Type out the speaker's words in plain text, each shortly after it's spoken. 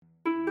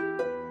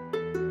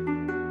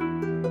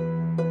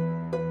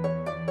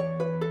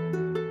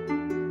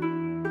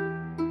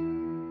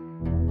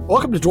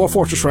Welcome to Dwarf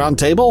Fortress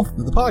Roundtable,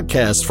 the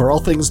podcast for all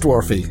things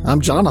dwarfy.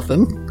 I'm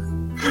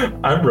Jonathan.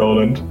 I'm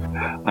Roland.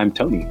 I'm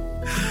Tony.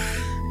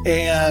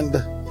 And,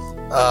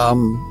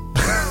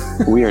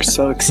 we are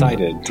so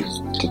excited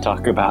to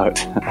talk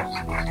about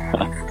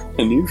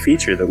a new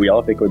feature that we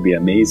all think would be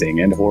amazing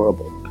and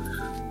horrible.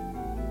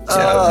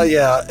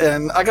 Yeah,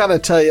 and I gotta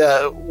tell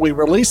you, we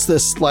released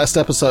this last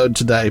episode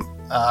today.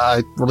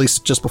 I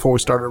released it just before we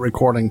started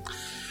recording.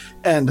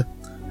 And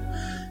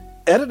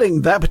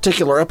editing that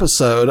particular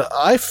episode,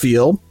 I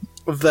feel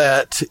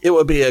that it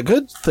would be a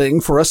good thing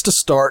for us to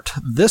start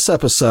this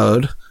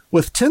episode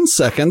with 10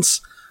 seconds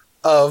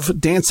of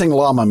dancing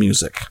llama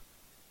music.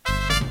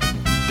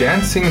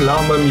 Dancing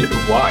llama music?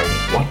 Why?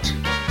 What?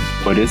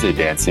 What is a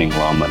dancing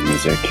llama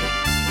music?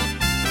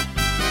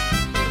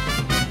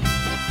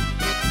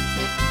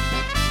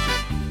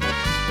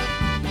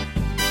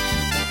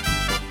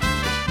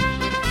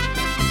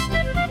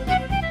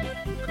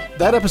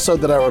 That episode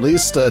that I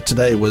released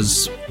today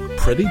was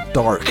pretty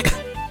dark.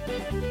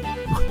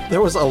 There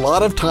was a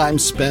lot of time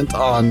spent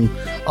on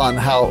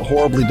how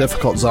horribly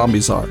difficult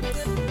zombies are.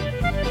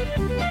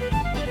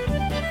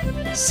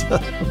 So,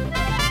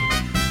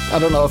 I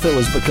don't know if it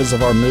was because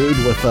of our mood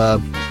with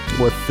the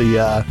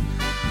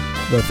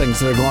things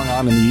that are going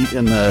on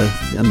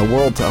in the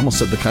world. I almost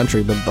said the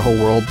country, but the whole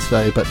world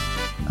today. But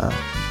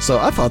so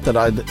I thought that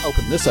I'd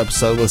open this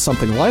episode with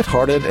something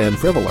lighthearted and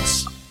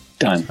frivolous.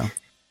 Done.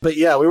 But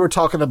yeah, we were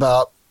talking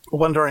about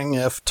wondering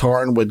if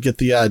Tarn would get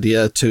the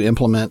idea to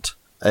implement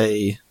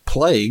a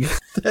plague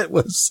that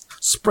was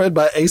spread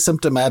by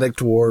asymptomatic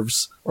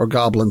dwarves or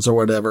goblins or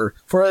whatever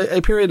for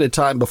a period of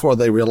time before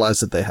they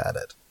realized that they had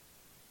it.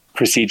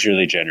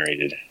 Procedurally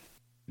generated.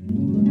 Do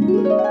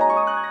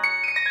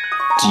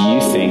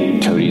you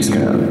think Cody's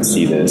going to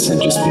see this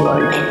and just be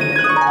like,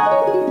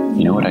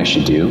 you know what I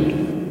should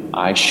do?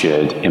 I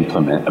should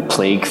implement a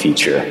plague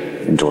feature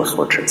in Dwarf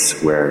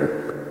Fortress where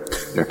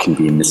there can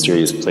be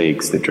mysterious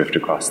plagues that drift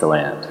across the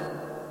land.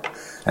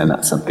 And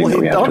that's something that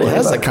we have to worry about. It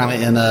has that kind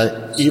of in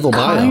evil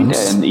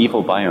biomes. Kinda in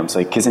evil biomes.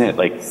 Like, isn't it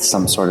like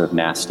some sort of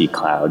nasty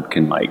cloud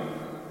can, like,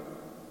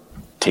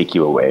 take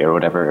you away or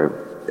whatever?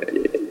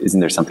 Isn't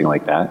there something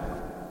like that?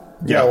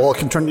 Yeah, well, it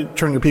can turn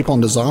your people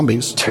into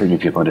zombies. Turn your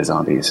people into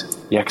zombies.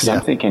 Yeah, because I'm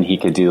thinking he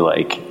could do,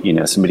 like, you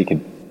know,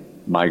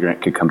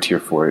 migrant could come to your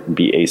fort and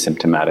be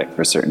asymptomatic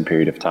for a certain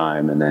period of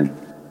time, and then,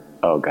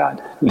 oh,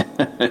 God.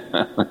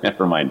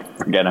 Never mind.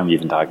 Forget I'm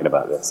even talking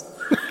about this.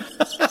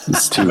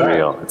 It's too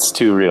real. It's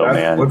too real,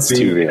 man. It's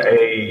too real.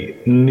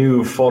 A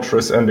new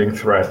Fortress ending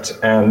threat,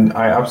 and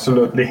I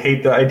absolutely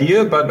hate the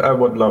idea, but I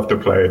would love to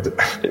play it.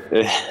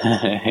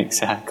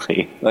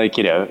 Exactly. Like,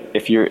 you know,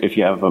 if you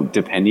have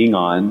depending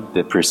on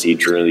the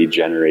procedurally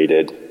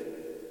generated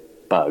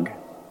bug,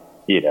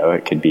 you know,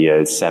 it could be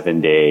a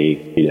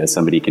 7-day, you know,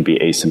 somebody could be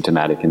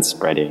asymptomatic and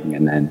spreading,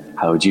 and then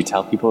how would you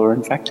tell people are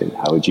infected?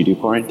 How would you do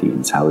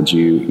quarantines? How would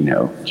you, you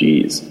know,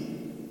 geez.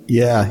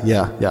 Yeah.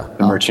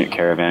 The merchant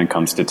caravan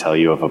comes to tell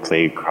you of a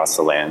plague across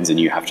the lands, and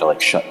you have to, like,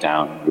 shut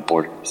down your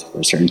borders for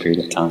a certain period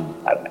of time.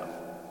 I don't know.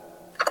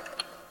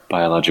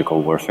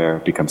 Biological warfare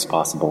becomes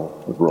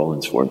possible with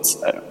Roland's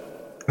forts. I don't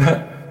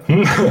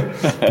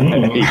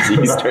know.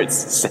 He starts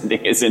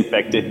sending his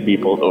infected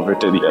people over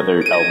to the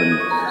other elven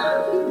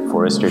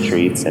forest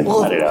retreats, and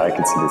I don't know, I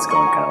can see this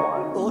going kind of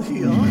wild.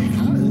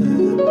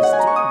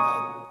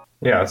 Well,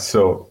 yeah,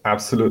 so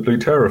absolutely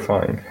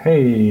terrifying.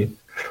 Hey.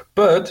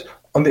 But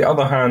on the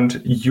other hand,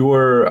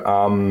 your,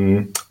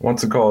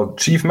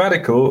 chief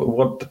medical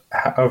would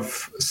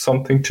have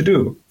something to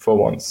do for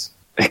once.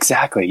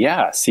 Exactly,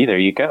 yeah. See, there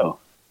you go.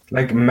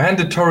 Like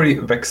mandatory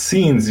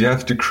vaccines you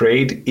have to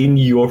create in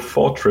your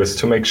fortress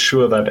to make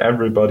sure that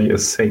everybody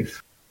is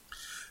safe.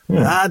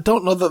 I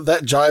don't know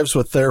that jives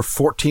with their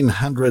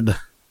 1,400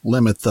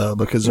 limit, though,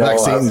 because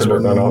vaccines are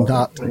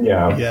not...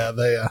 Yeah,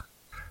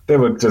 they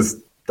would just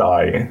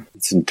die.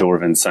 It's in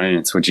Dwarven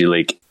science. Would you,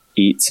 like,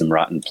 eat some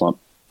rotten plump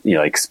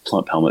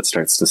helmet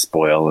starts to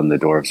spoil, and the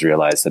dwarves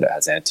realize that it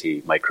has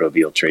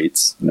antimicrobial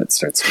traits, and it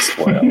starts to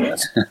spoil.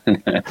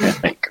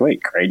 Like,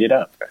 wait, grade it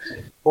up.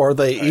 Or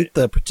they eat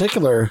the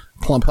particular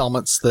plump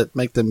helmets that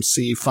make them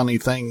see funny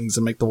things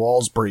and make the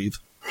walls breathe.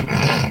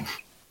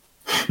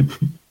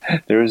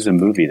 There was a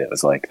movie that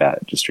was like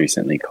that just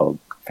recently called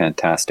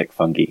Fantastic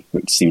Fungi,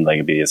 which seemed like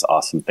it'd be this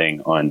awesome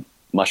thing on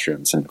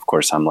mushrooms, and of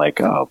course I'm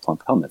like, oh,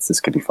 plump helmets, this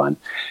could be fun.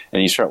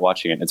 And you start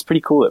watching it, and it's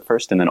pretty cool at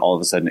first, and then all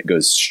of a sudden it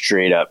goes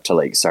straight up to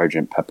like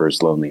Sergeant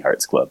Pepper's Lonely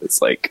Hearts Club.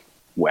 It's like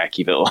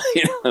Wackyville.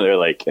 You know, they're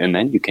like, and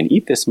then you can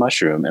eat this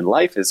mushroom and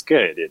life is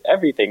good and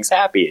everything's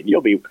happy and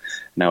you'll be,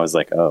 and I was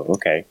like, oh,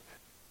 okay,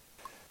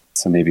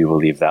 so maybe we'll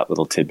leave that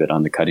little tidbit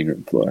on the cutting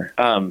room floor.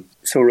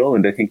 So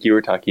Roland, I think you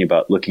were talking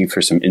about looking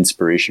for some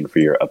inspiration for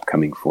your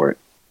upcoming fort.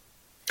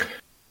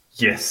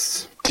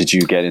 Yes. Did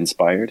you get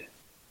inspired?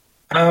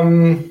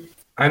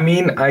 I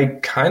mean, I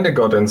kind of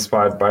got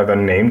inspired by the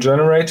name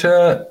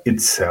generator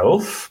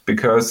itself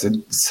because it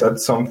said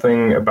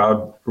something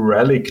about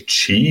relic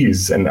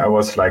cheese. And I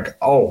was like,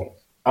 oh,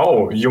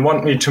 you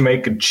want me to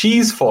make a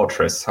cheese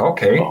fortress?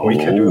 Okay, we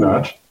can do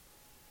that.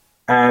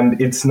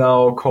 And it's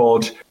now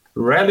called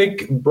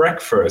Relic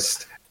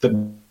Breakfast, the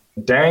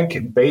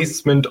dank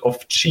basement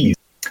of cheese.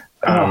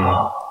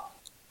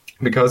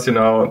 Because,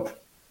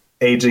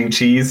 aging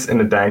cheese in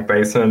a dank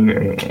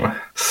basement.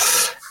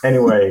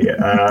 Anyway,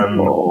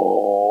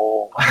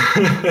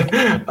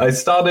 I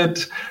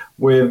started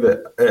with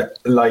a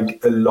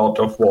lot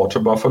of water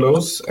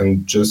buffaloes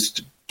and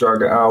just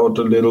dug out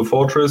a little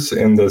fortress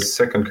in the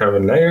second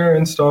cavern layer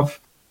and stuff,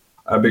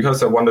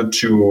 because I wanted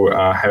to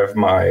have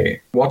my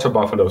water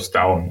buffaloes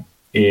down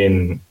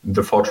in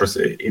the fortress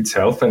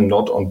itself and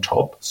not on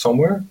top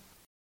somewhere.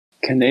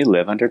 Can they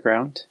live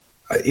underground?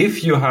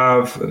 If you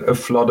have a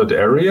flooded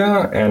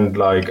area and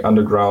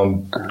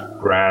underground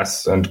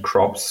grass and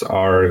crops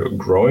are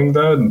growing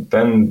there,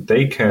 then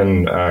they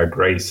can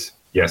graze.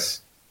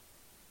 Yes,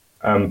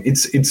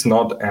 it's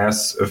not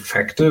as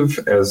effective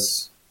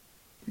as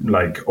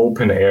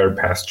open air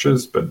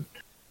pastures, but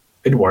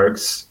it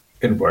works.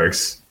 It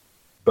works.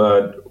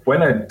 But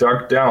when I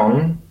dug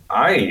down,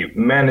 I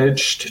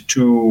managed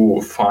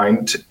to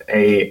find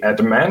a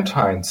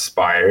adamantine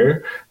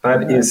spire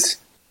that is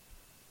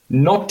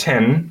not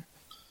 10.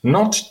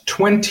 Not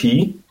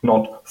 20,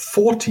 not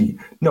 40.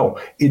 No,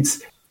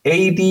 it's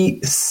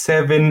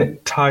 87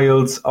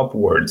 tiles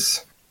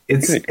upwards.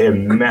 It's a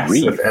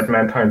massive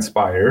adamantine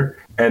spire,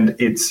 and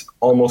it's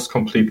almost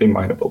completely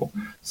mineable.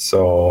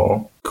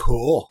 So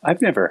cool.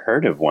 I've never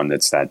heard of one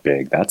that's that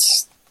big.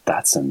 That's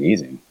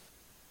amazing.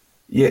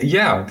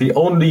 Yeah. The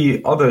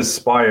only other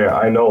spire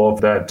I know of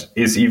that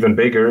is even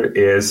bigger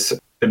is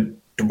a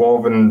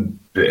dwarven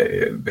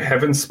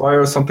Heaven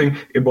Spire or something.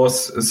 It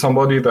was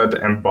somebody that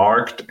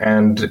embarked,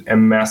 and a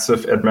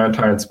massive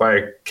adamantine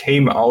spire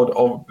came out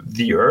of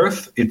the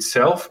earth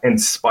itself and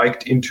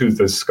spiked into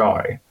the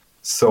sky.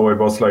 So it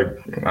was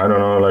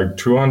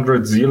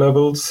 200 Z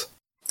levels.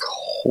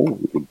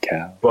 Holy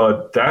cow.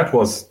 But that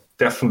was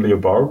definitely a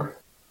bug.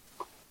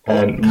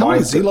 And how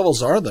many Z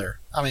levels are there?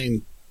 I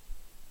mean,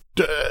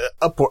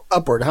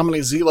 upward. How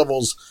many Z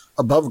levels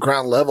above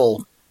ground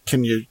level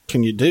can you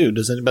do?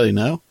 Does anybody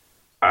know?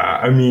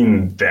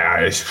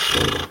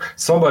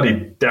 Somebody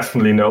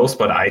definitely knows,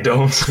 but I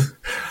don't.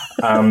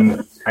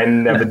 I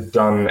never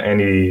done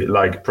any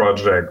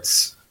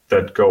projects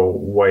that go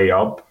way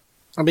up.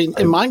 I mean,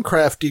 in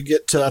Minecraft, you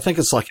get to, I think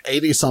it's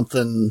 80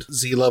 something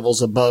Z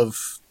levels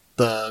above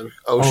the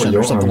ocean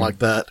or something like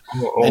that,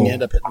 and you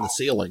end up hitting the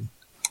ceiling.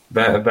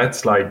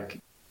 That's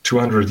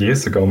 200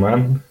 years ago,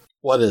 man.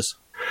 What is?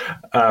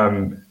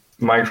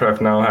 Minecraft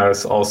now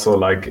has also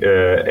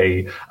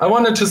I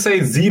wanted to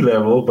say Z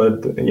level,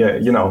 but yeah,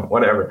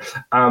 whatever.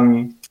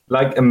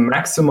 A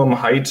maximum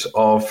height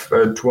of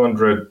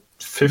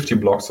 250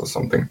 blocks or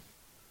something.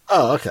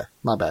 Oh, okay.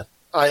 My bad.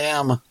 I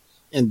am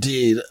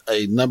indeed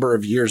a number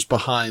of years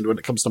behind when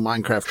it comes to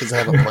Minecraft because I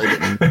haven't played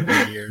it in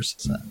many years.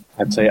 So.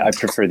 I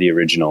prefer the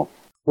original.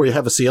 Where you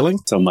have a ceiling?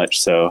 So much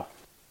so,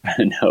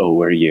 I know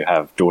where you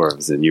have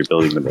dwarves and you're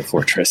building them a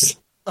fortress.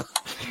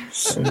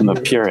 I'm a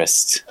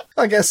purist.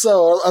 I guess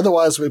so.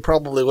 Otherwise, we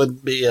probably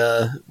would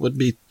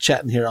be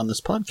chatting here on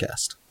this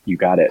podcast. You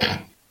got it.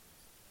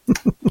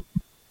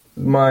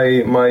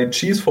 My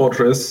cheese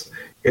fortress.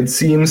 It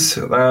seems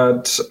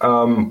that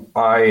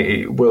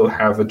I will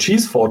have a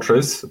cheese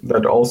fortress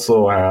that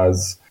also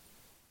has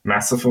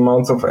massive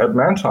amounts of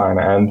adamantine,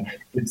 and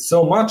it's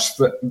so much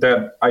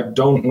that I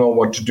don't know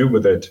what to do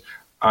with it.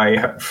 I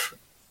have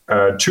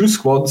 2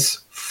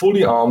 squads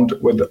fully armed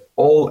with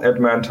all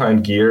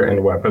adamantine gear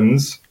and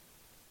weapons.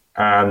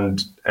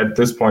 And at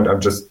this point,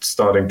 I'm just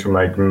starting to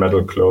make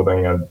metal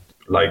clothing and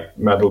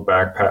metal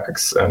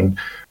backpacks and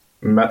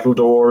metal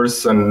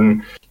doors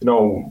and,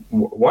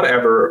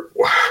 whatever.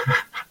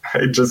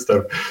 I just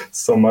have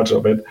so much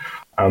of it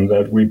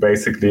that we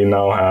basically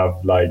now have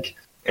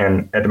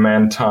an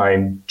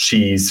adamantine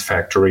cheese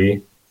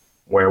factory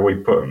where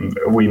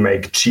we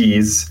make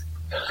cheese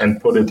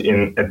and put it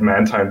in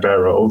adamantine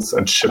barrels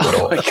and ship it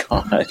off.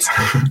 Oh my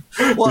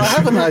god! Well, I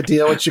have an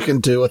idea what you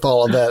can do with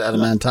all of that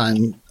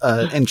adamantine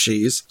and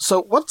cheese.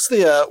 So, what's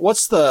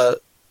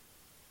the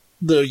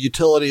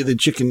utility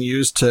that you can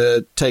use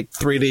to take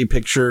 3D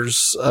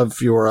pictures of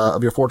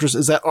your fortress?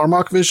 Is that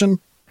Armok Vision?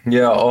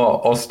 Yeah,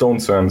 or Stone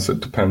Sense. It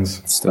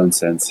depends. Stone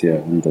Sense,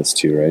 yeah, those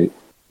two, right?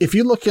 If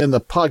you look in the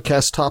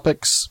podcast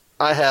topics,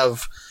 I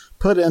have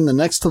put in the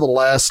next to the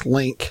last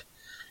link.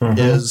 Mm-hmm.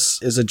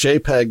 is a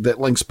JPEG that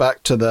links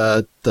back to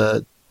the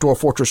Dwarf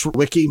Fortress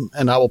wiki,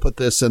 and I will put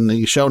this in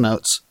the show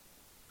notes.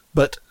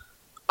 But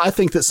I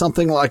think that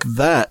something like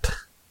that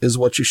is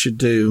what you should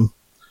do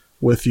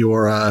with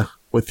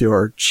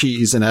your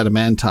cheese and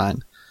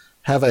adamantine.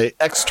 Have a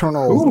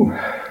external. Ooh.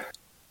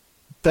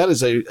 That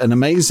is an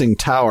amazing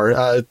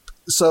tower.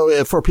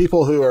 So for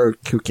people who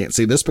can't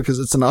see this because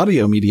it's an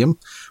audio medium,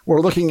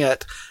 we're looking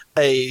at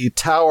a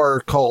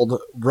tower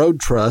called Road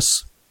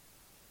Truss.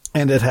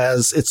 And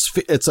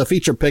it's a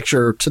featured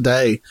picture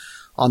today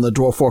on the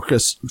Dwarf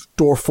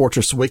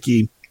Fortress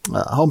wiki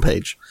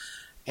homepage,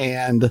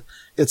 and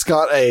it's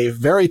got a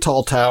very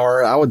tall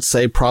tower. I would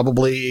say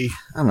probably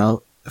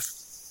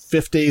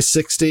 50,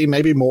 60,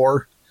 maybe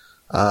more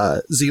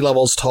Z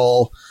levels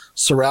tall,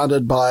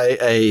 surrounded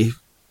by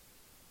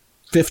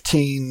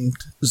 15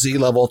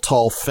 Z-level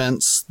tall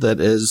fence that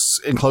is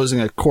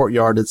enclosing a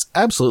courtyard. It's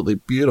absolutely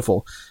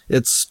beautiful.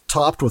 It's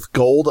topped with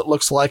gold, it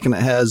looks like, and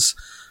it has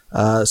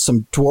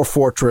some Dwarf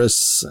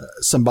Fortress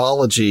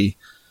symbology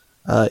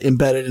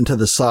embedded into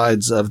the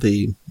sides of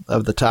the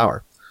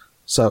tower.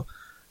 So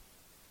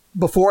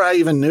before I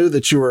even knew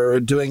that you were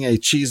doing a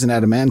cheese and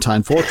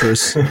adamantine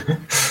fortress,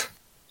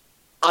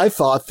 I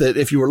thought that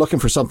if you were looking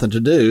for something to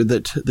do,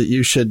 that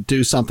you should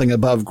do something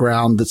above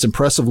ground that's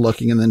impressive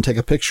looking and then take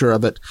a picture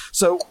of it.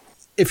 So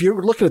if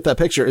you're looking at that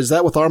picture, is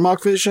that with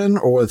Armok Vision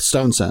or with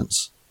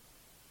StoneSense?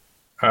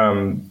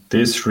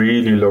 This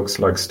really looks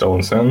like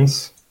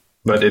StoneSense,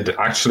 but it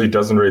actually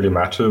doesn't really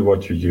matter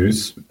what you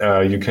use.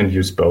 You can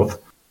use both.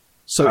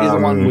 So either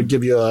one could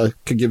give you a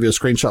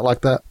screenshot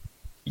like that?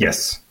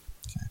 Yes.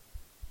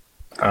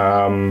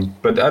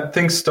 But I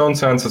think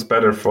StoneSense is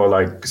better for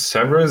like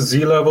several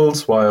Z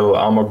levels, while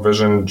Armok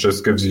Vision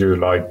just gives you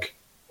like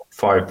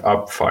 5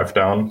 up, 5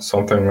 down,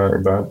 something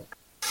like that.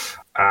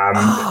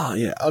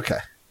 Yeah, okay.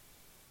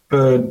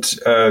 But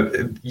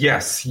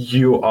yes,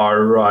 you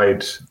are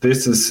right.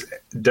 This is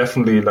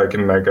definitely like a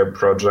mega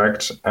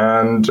project,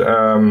 and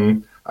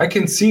I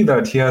can see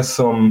that he has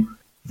some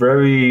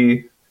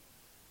very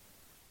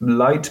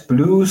light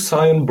blue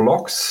cyan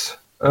blocks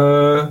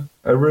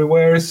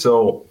everywhere.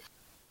 So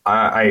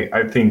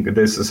I think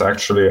this is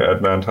actually an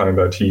adamantine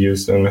that he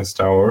used in his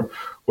tower,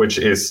 which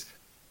is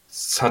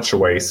such a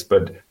waste.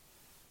 But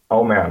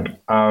oh man,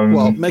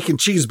 well, making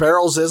cheese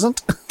barrels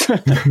isn't.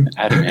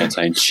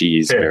 Adamantine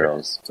cheese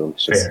barrels,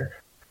 delicious. Fair.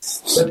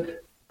 But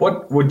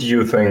what would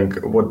you think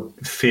would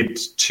fit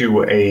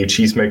to a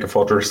cheesemaker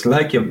fortress?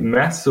 Like a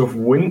massive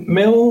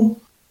windmill?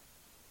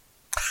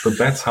 But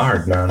that's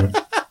hard, man.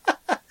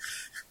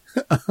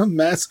 A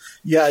mess.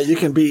 Yeah, you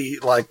can be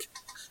like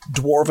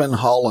Dwarven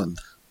Holland.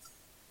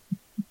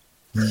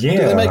 Yeah.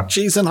 Do they make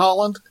cheese in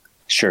Holland?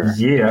 Sure.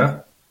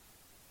 Yeah.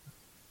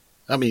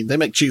 I mean, they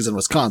make cheese in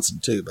Wisconsin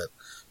too,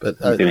 but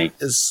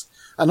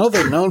I know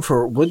they're known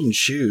for wooden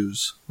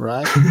shoes,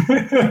 right?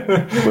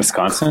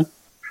 Wisconsin?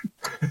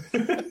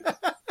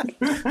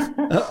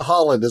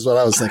 Holland is what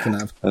I was thinking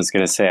of. I was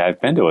going to say, I've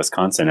been to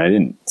Wisconsin. I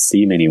didn't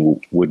see many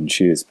wooden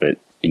shoes, but,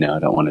 I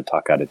don't want to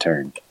talk out of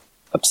turn,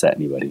 upset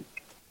anybody.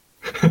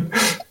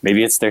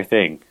 Maybe it's their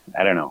thing.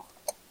 I don't know.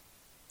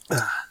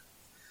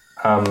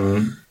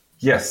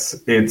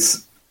 Yes,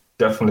 it's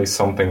definitely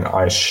something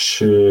I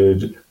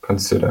should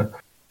consider.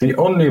 The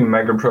only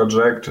mega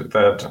project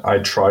that I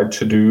tried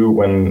to do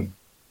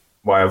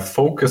while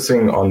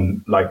focusing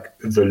on like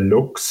the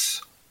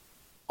looks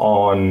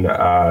on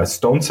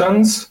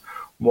StoneSense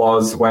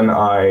was when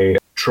I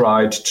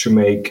tried to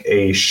make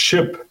a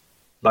ship,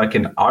 like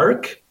an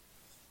ark,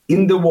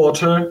 in the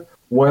water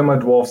where my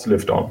dwarves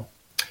lived on.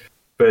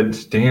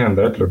 But damn,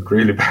 that looked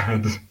really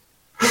bad.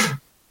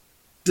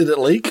 Did it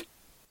leak?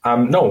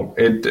 No,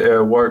 it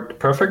worked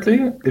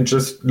perfectly. It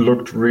just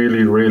looked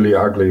really, really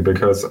ugly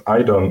because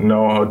I don't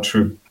know how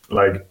to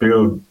like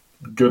build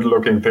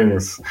good-looking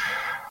things.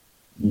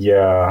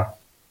 Yeah.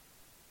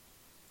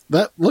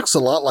 That looks a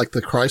lot like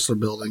the Chrysler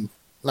Building.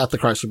 Not the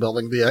Chrysler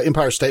Building, the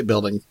Empire State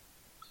Building.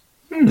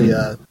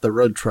 The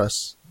road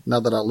truss. Now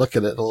that I look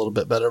at it a little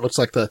bit better, it looks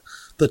like the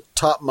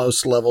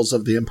topmost levels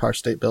of the Empire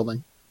State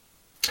Building.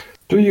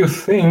 Do you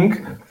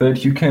think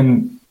that you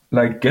can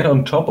like get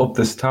on top of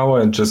this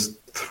tower and just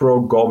throw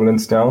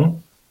goblins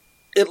down?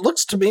 It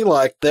looks to me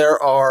like there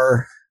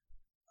are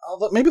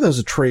maybe those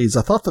are trees.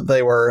 I thought that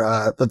they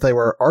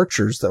were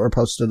archers that were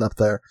posted up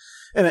there,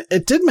 and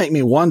it did make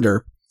me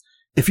wonder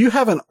if you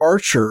have an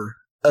archer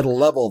at a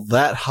level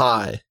that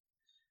high,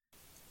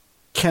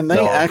 can they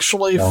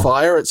actually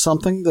fire at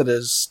something that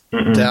is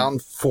down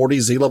 40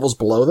 Z levels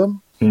below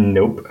them?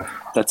 Nope.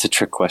 That's a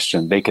trick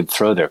question. They could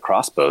throw their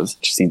crossbows,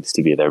 which seems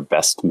to be their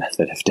best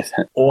method of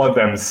defense. Or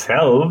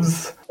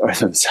themselves.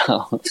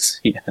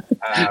 Yeah.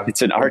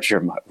 It's an archer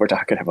we're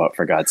talking about,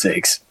 for God's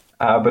sakes.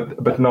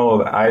 But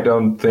no, I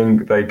don't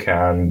think they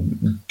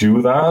can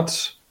do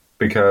that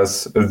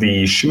because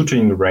the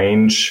shooting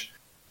range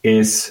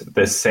is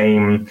the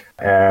same.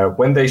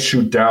 When they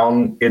shoot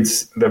down,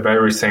 it's the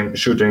very same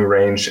shooting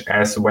range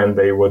as when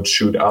they would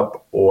shoot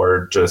up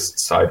or just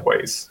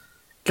sideways.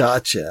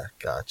 Gotcha.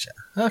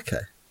 Okay.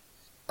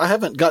 I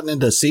haven't gotten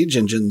into siege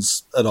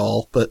engines at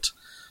all, but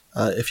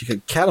if you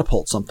could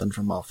catapult something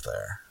from off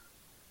there.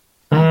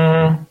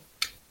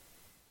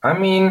 I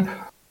mean...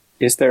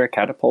 Is there a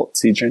catapult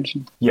siege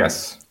engine?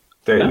 Yes,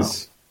 there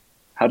is.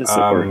 How does it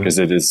work?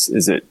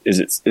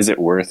 Is it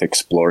worth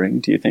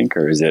exploring, do you think?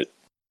 Or is it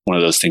one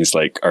of those things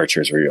like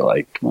Archers where you're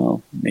like,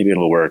 well, maybe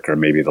it'll work, or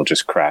maybe they'll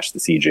just crash the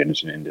siege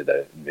engine into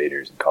the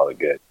invaders and call it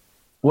good?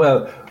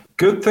 Well,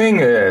 good thing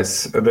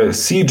is the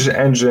siege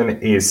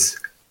engine is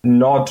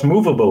not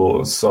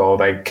movable, so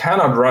they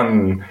cannot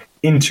run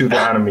into the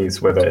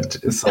enemies with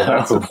it. So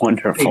that's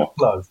wonderful.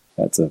 Plus.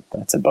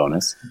 That's a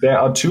bonus. There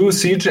are 2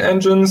 siege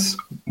engines.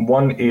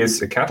 One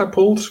is a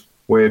catapult,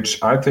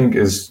 which I think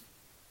is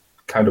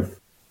kind of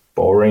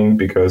boring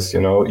because,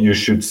 you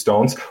shoot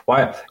stones.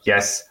 Why?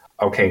 Yes,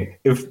 okay.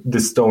 If the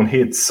stone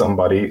hits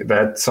somebody,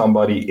 that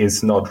somebody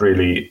is not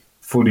really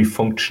fully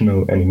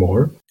functional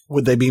anymore.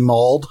 Would they be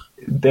mauled?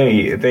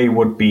 They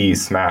would be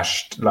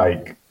smashed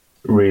like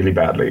really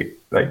badly,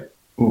 like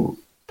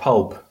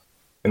pulp.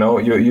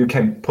 You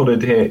can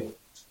put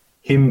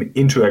him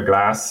into a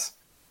glass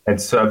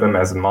and serve him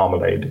as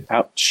marmalade.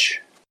 Ouch.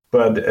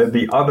 But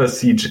the other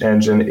siege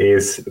engine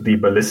is the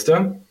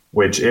ballista,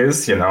 which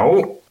is,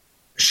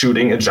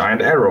 shooting a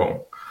giant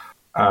arrow.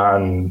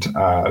 And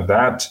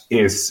that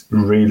is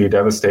really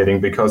devastating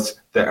because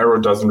the arrow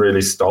doesn't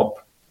really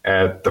stop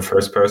at the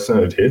first person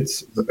it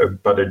hits,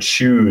 but it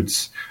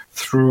shoots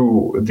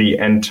through the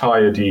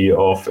entirety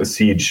of a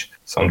siege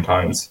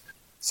sometimes.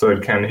 So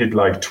it can hit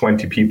like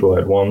 20 people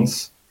at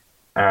once.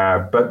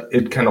 But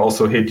it can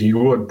also hit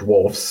your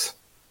dwarfs,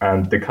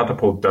 and the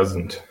catapult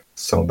doesn't.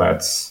 So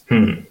that's...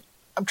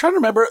 I'm trying to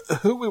remember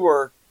who we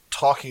were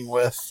talking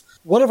with.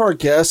 One of our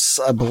guests,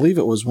 I believe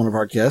it was one of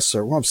our guests,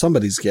 or one of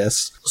somebody's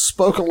guests,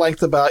 spoke at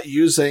length about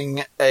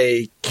using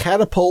a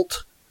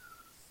catapult,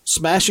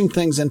 smashing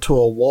things into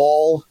a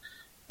wall,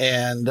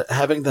 and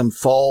having them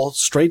fall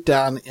straight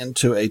down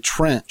into a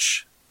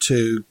trench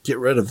to get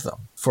rid of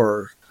them.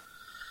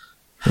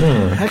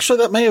 Actually,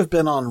 that may have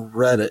been on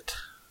Reddit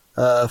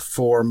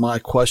for my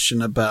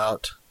question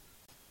about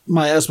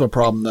my asthma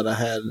problem that I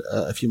had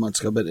a few months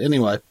ago. But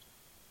anyway,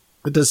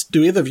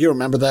 do either of you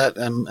remember that?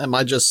 Am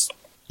I just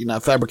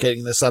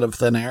fabricating this out of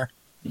thin air?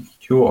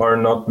 You are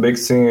not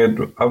mixing it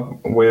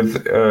up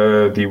with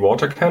the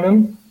water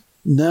cannon?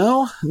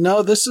 No.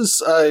 This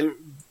is... I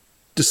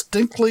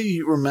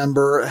distinctly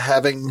remember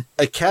having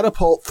a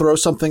catapult throw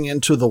something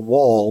into the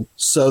wall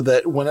so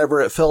that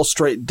whenever it fell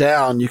straight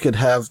down, you could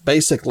have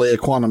basically a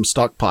quantum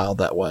stockpile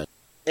that way.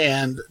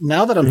 And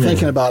now that I'm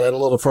thinking about it a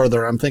little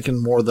further, I'm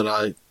thinking more that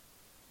I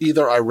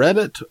read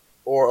it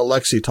or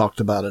Alexi talked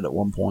about it at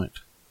one point.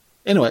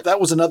 Anyway, that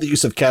was another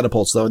use of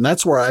catapults, though, and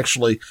that's where I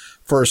actually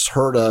first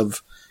heard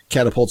of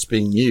catapults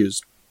being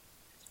used,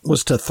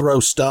 was to throw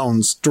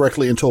stones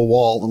directly into a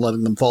wall and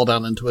letting them fall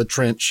down into a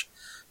trench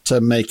to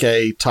make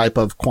a type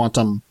of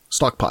quantum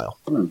stockpile.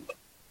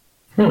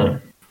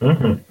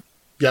 Mm-hmm.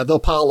 Yeah, they'll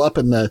pile up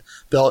and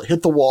they'll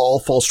hit the wall,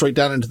 fall straight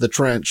down into the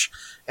trench,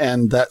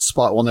 and that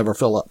spot will never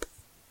fill up.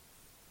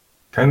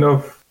 Kind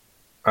of,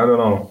 I don't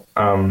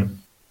know.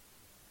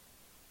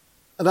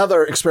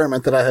 Another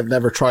experiment that I have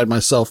never tried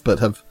myself, but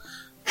have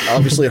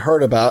obviously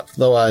heard about,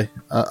 though I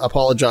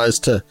apologize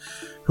to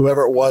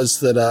whoever it was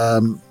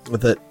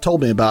that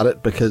told me about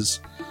it, because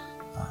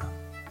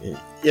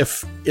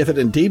if it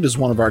indeed is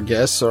one of our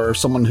guests or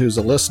someone who's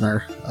a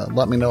listener,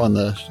 let me know in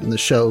the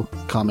show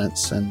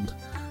comments, and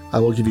I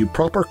will give you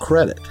proper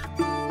credit.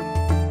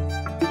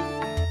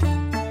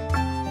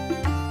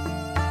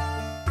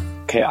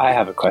 Okay, I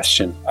have a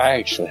question. I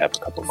actually have a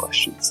couple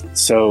questions.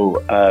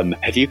 So,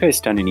 have you guys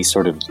done any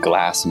sort of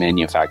glass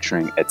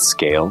manufacturing at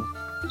scale?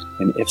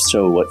 And if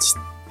so, what's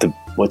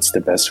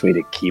the best way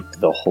to keep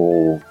the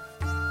whole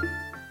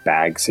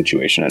bag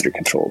situation under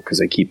control? Because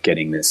I keep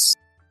getting this,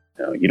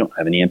 you don't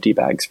have any empty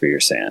bags for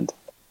your sand.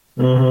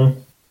 Mm-hmm.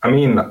 I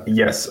mean,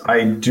 yes,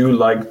 I do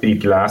like the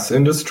glass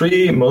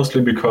industry,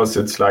 mostly because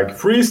it's like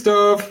free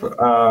stuff.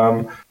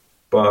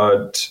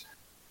 But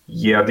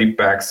yeah, the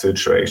bag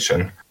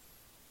situation.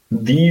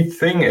 The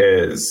thing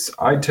is,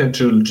 I tend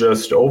to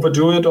just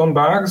overdo it on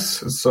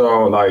bags.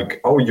 So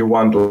like, oh, you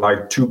want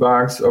like 2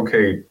 bags?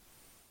 Okay,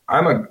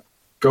 I'm going to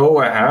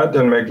go ahead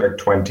and make like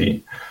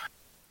 20.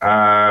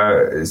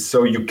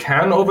 So you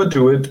can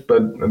overdo it,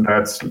 but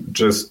that's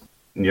just,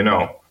 an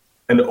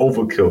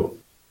overkill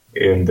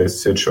in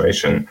this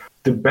situation.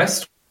 The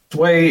best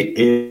way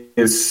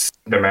is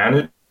the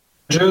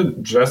manager,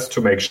 just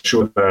to make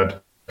sure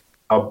that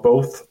are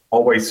both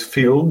always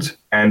filled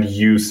and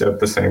used at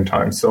the same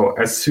time. So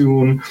as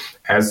soon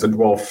as the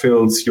dwarf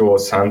fills your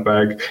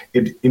sandbag,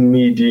 it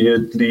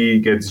immediately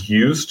gets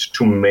used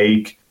to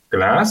make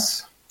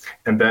glass,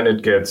 and then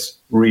it gets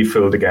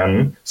refilled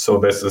again. So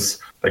this is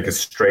like a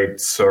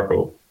straight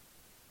circle.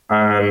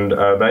 And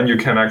then you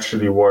can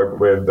actually work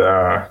with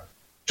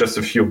just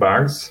a few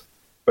bags,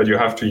 but you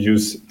have to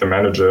use the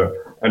manager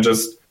and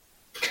just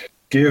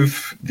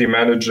give the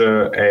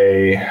manager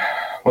an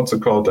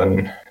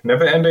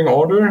never-ending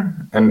order,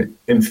 an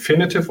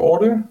infinitive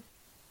order.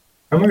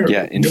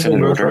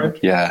 Infinite order. Right?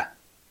 Yeah.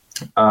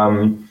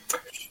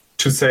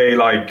 To say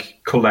like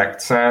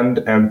collect sand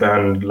and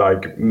then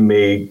like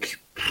make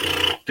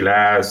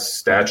glass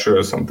statue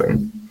or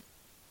something.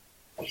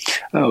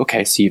 Oh,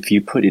 okay. So if you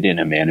put it in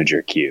a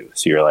manager queue,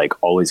 so you're like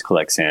always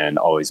collect sand,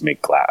 always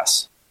make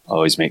glass,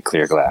 always make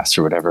clear glass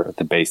or whatever at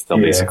the base, they'll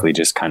basically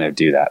just kind of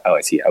do that. Oh,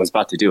 I see. I was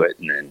about to do it,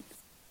 and then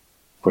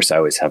of course I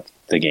always have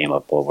the game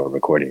up while we're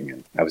recording,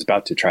 and I was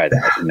about to try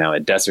that, and now a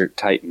desert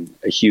titan,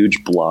 a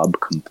huge blob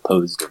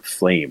composed of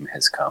flame,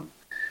 has come,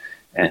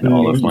 and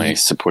all of my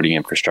supporting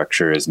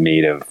infrastructure is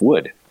made of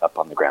wood up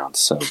on the ground,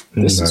 so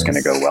this is going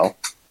to go well.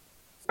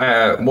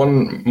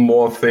 One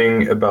more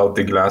thing about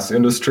the glass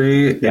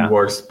industry, It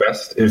works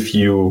best if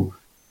you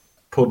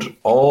put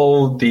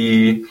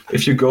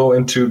if you go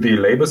into the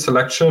labor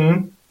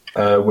selection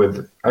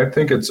with, I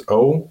think it's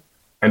O,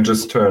 and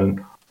just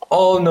turn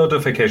all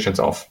notifications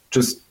off,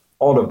 just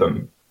all of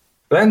them.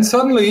 then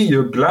suddenly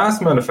your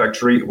glass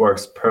manufactory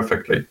works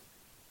perfectly.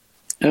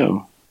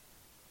 Oh.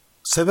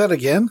 Say that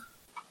again?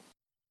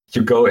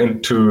 You go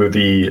into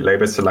the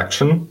label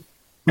selection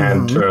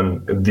and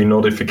turn the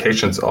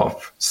notifications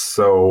off.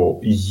 So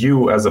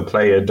you as a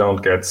player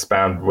don't get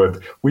spammed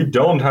with, we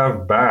don't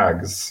have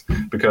bags,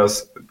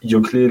 because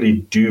you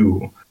clearly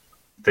do.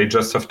 They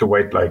just have to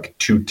wait like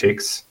 2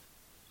 ticks.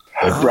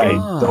 Right.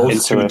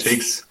 Those 2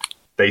 ticks,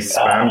 they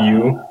spam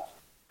you,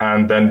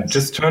 and then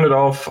just turn it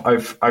off.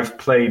 I've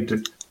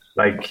played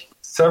like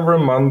several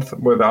months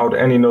without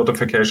any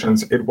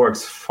notifications. It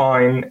works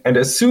fine. And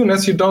as soon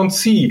as you don't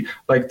see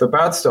like the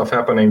bad stuff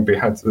happening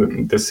behind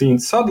the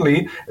scenes,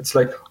 suddenly it's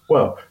like,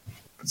 well,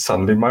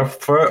 suddenly my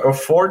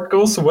fort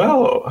goes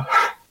well.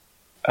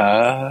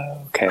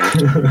 Okay.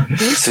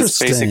 So it's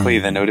basically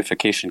the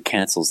notification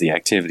cancels the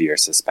activity or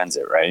suspends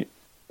it, right?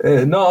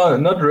 No,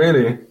 not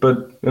really.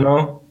 But,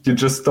 you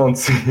just don't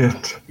see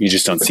it. You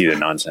just don't see the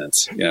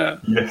nonsense. Yeah.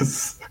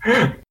 Yes.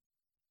 I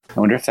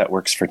wonder if that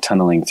works for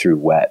tunneling through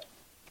wet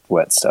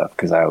stuff,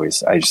 because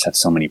I just have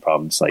so many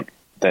problems. Like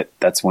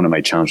that's one of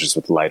my challenges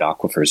with light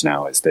aquifers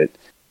now, is that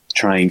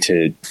trying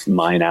to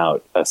mine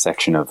out a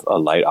section of a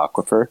light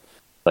aquifer,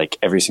 like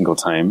every single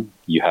time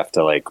you have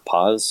to like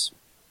pause,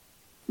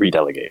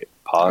 redelegate.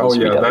 Pause,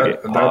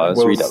 redelegate, pause, that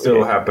will redelegate.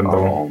 still happen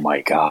though. Oh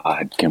my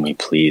god, can we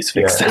please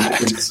fix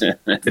that?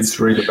 It's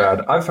really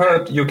bad. I've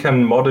heard you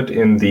can mod it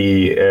in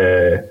the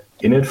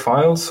init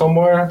file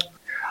somewhere.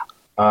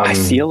 I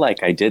feel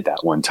like I did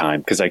that one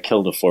time, because I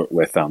killed a fort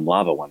with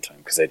lava one time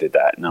because I did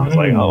that, and I was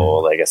like, oh,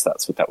 well, I guess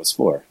that's what that was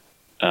for.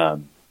 Well,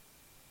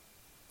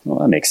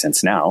 that makes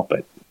sense now,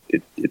 but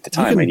at the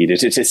time I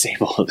needed it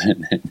disabled.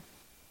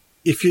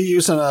 If you're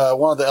using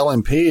one of the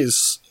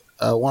LMPs,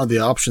 one of the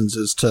options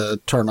is to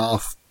turn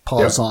off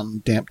pause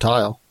on damp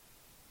tile.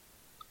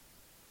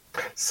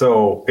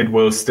 So it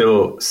will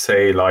still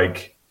say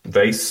like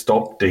they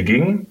stop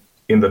digging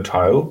in the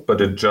tile,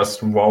 but it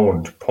just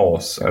won't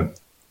pause at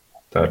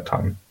that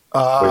time.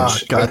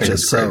 Gotcha.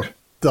 So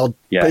they'll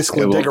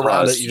basically dig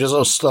around it. You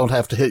just don't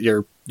have to hit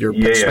your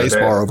space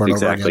bar over and over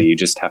again. Exactly. You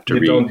just have to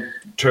don't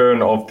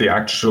turn off the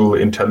actual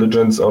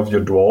intelligence of your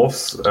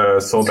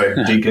dwarves, so they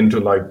dig into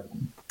like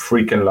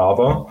freaking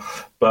lava.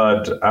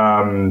 But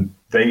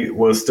they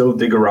will still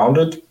dig around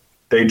it.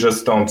 They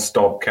just don't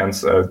stop.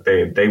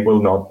 They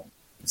will not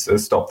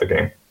stop the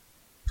game.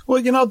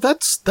 Well,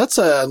 that's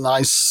a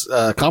nice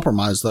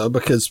compromise though,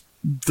 because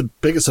the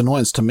biggest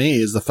annoyance to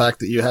me is the fact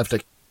that you have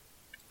to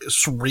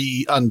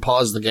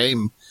unpause the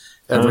game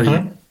every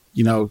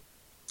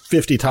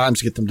 50 times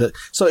to get them to.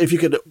 So if you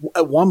could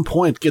at one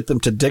point get them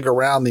to dig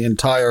around the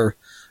entire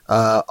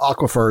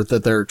aquifer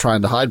that they're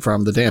trying to hide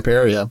from, the damp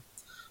area,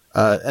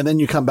 and then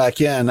you come back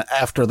in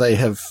after they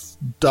have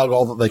dug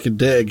all that they could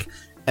dig,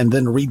 and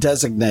then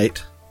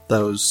redesignate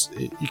those,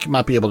 you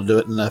might be able to do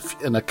it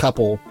in a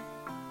couple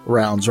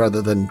rounds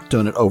rather than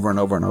doing it over and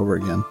over and over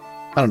again.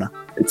 I don't know.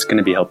 It's going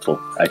to be helpful,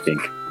 I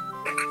think.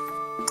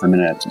 I'm going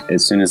to,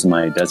 as soon as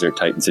my Desert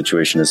Titan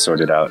situation is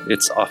sorted out,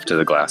 it's off to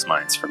the glass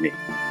mines for me.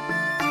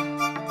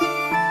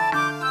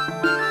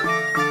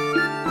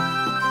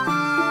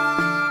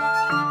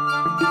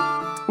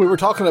 We were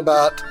talking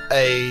about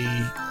a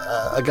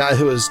guy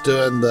who is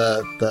doing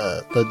the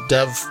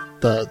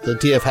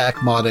DF hack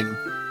modding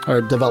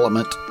or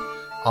development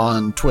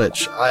on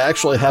Twitch. I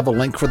actually have a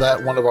link for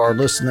that. One of our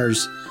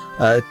listeners,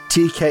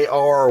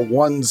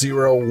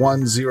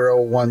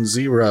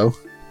 TKR101010,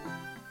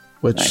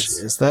 which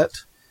is that?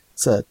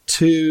 It's a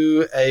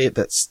 2-8,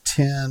 that's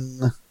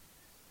 10,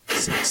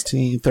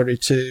 16,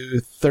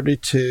 32,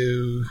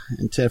 32,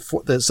 and 10.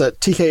 That's a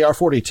TKR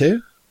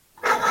 42?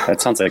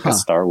 That sounds like a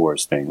Star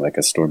Wars thing, like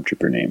a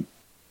stormtrooper name.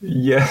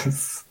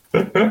 Yes.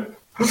 I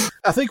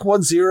think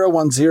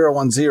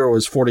 101010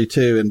 is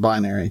 42 in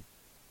binary.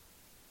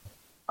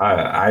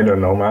 I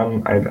don't know,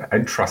 man. I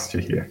trust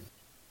you here.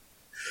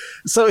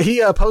 So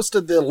he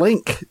posted the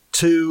link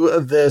to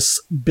this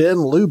Ben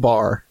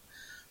Lubar,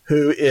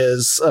 who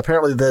is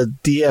apparently the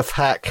DF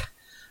hack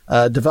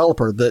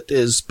developer that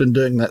has been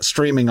doing that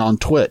streaming on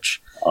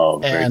Twitch. Oh,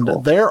 very cool.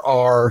 There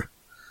are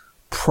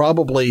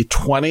probably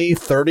 20,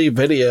 30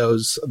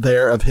 videos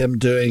there of him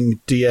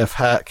doing DF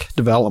hack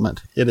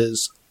development. It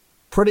is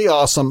pretty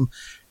awesome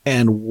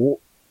and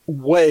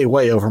way,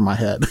 way over my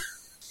head.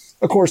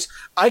 Of course,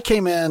 I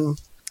came in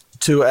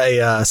to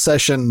a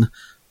session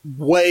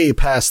way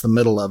past the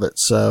middle of it.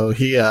 So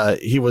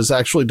he was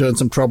actually doing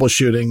some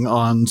troubleshooting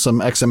on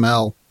some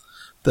XML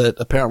that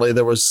apparently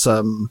there was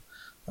some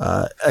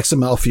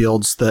XML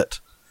fields that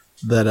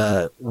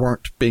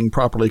weren't being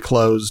properly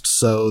closed.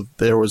 So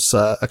there was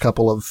a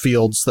couple of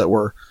fields that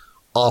were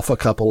off a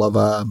couple of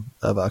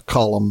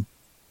column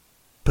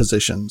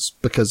positions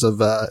because of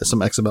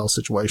some XML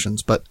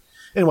situations. But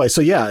anyway,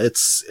 so yeah,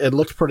 it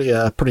looked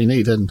pretty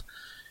neat, and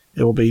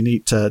it will be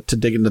neat to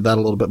dig into that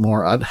a little bit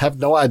more. I have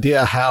no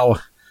idea how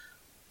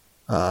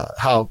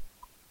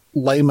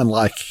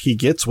layman-like he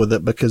gets with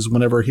it, because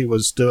whenever he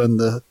was doing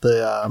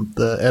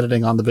the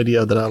editing on the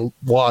video that I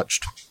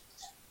watched,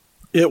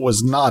 it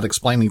was not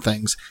explaining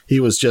things.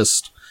 He was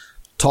just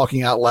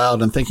talking out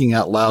loud and thinking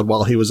out loud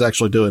while he was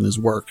actually doing his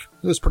work.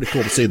 It was pretty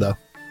cool to see, though.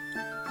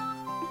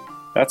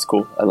 That's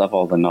cool. I love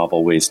all the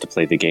novel ways to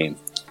play the game,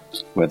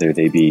 whether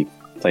they be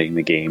playing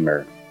the game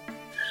or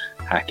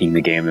hacking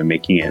the game and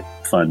making it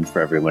fun for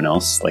everyone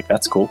else. Like,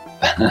 that's cool.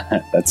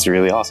 That's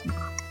really awesome.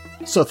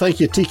 So thank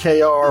you,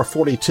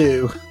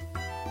 TKR42,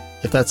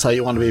 if that's how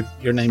you want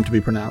your name to be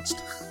pronounced,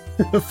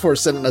 for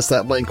sending us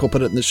that link. We'll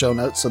put it in the show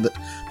notes so that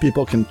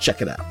people can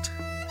check it out.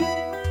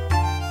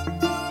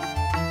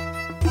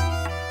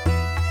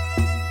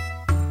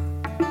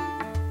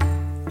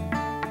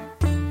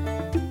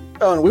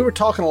 Oh, and we were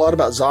talking a lot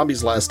about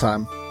zombies last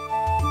time.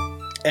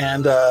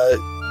 And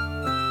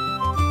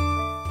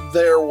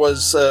there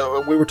was,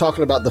 we were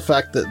talking about the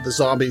fact that the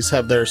zombies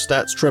have their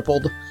stats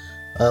tripled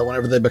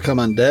whenever they become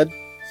undead.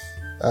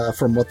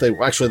 From what they,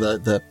 actually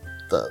the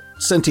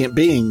sentient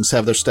beings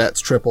have their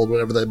stats tripled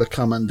whenever they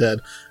become undead.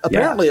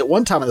 Apparently at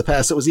one time in the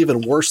past, it was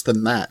even worse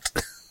than that.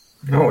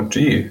 Oh,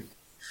 gee.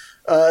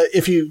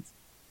 If you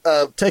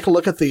take a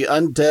look at the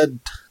undead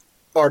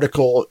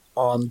article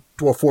on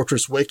Dwarf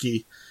Fortress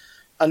Wiki,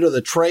 under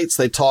the traits,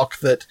 they talk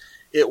that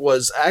it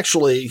was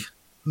actually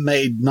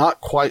made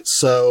not quite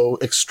so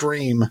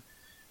extreme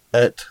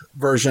at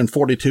version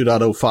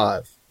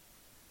 42.05.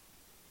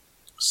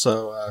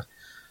 So a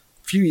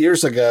few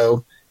years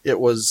ago, it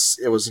was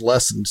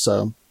lessened.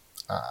 So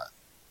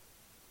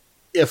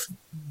if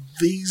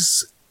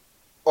these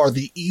are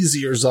the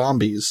easier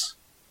zombies,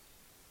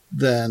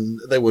 then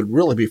they would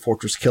really be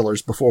Fortress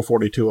killers before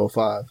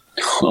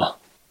 42.05.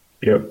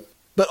 Yep.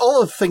 But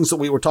all of the things that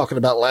we were talking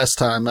about last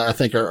time, I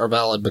think, are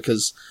valid,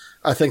 because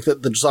I think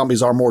that the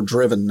zombies are more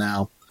driven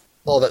now.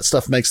 All that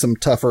stuff makes them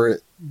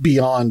tougher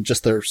beyond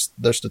just their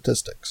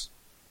statistics.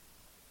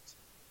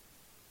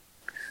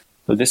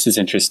 So this is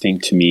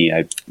interesting to me.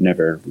 I've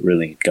never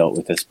really dealt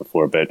with this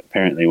before, but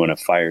apparently when a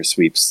fire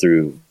sweeps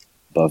through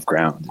above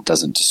ground, it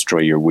doesn't destroy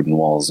your wooden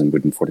walls and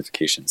wooden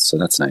fortifications. So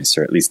that's nice,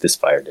 or at least this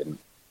fire didn't.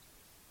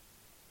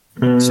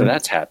 So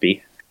that's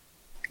happy.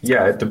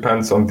 Yeah, it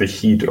depends on the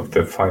heat of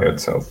the fire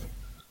itself.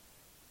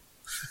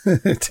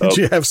 Did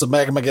you have some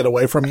magma get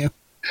away from you?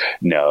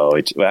 No,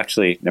 well,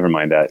 actually, never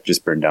mind that.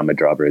 Just burned down my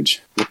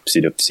drawbridge.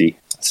 Whoopsie doopsie.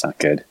 That's not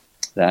good.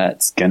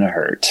 That's gonna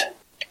hurt.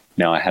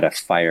 Now I had a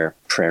fire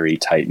prairie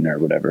titan or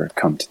whatever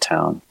come to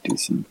town, do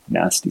some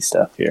nasty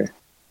stuff here.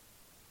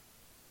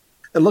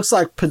 It looks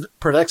like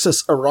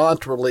Prodexus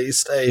Errant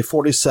released a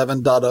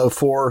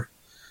 47.04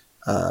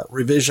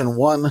 revision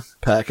 1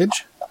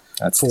 package.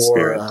 That's the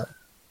spirit.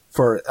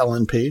 For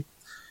LNP.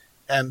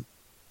 And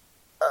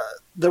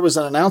there was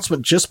an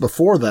announcement just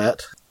before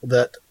that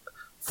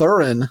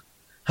Thurin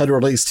had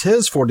released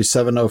his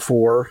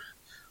 47.04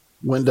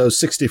 Windows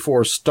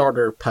 64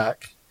 starter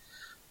pack,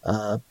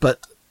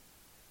 but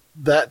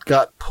that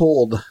got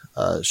pulled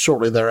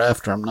shortly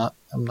thereafter. I'm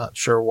not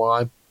sure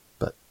why,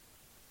 but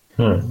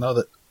I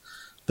know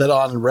that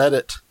on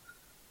Reddit,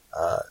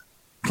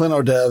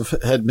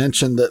 Clinodev had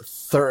mentioned that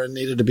Thurin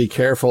needed to be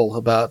careful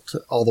about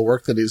all the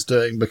work that he's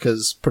doing,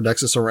 because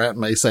Prodexus Errant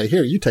may say,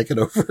 "Here, you take it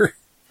over."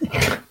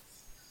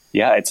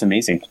 Yeah, it's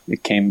amazing.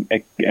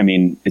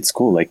 It's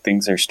cool. Like,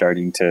 things are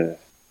starting to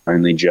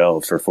finally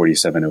gel for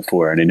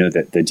 47.04, and I know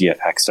that the DF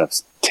hack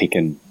stuff's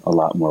taken a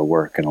lot more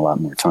work and a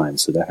lot more time,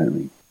 so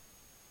definitely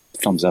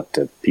thumbs up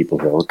to people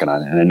who are working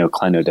on it. And I know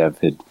Clinodev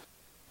had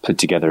put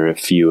together a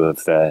few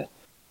of the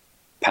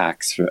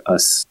packs for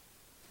us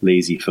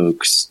lazy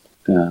folks,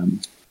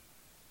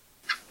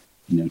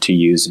 to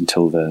use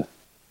until the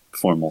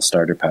formal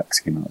starter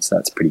packs came out, so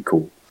that's pretty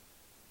cool.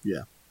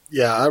 Yeah,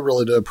 I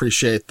really do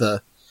appreciate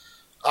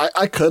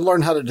I could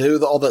learn how to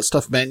do all that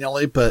stuff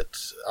manually, but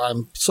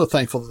I'm so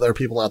thankful that there are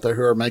people out there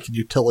who are making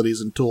utilities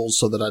and tools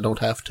so that I don't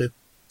have to.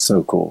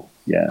 So cool,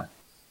 yeah.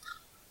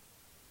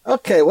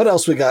 Okay, what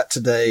else we got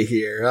today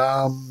here?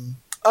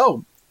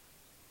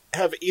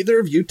 Have either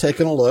of you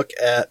taken a look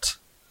at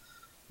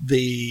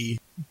the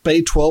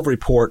Bay 12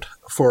 report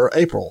for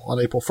April,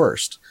 on April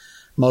 1st?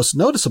 Most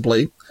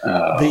noticeably,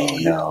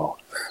 no.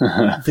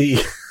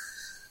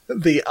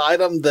 the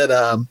item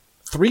that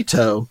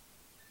Three-Toe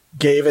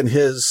gave in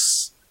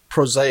his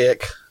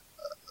prosaic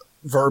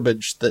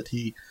verbiage that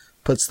he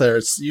puts there.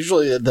 It's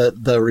usually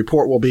the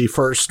report will be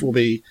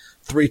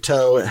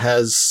Three-Toe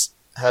has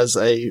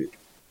a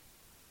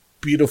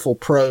beautiful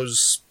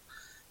prose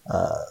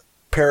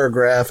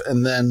paragraph,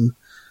 and then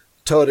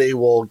Todi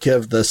will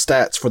give the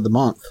stats for the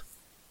month.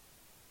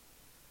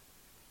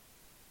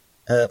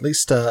 At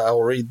least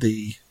I'll read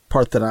the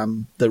part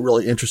that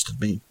really interested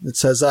me. It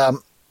says,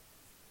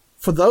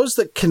 "For those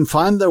that can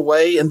find their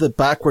way in the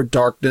backward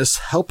darkness,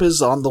 help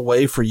is on the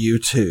way for you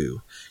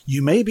too.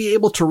 You may be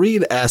able to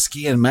read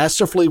ASCII and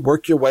masterfully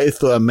work your way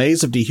through a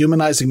maze of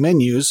dehumanizing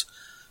menus,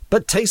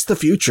 but taste the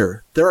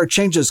future. There are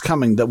changes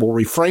coming that will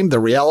reframe the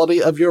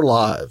reality of your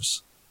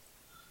lives."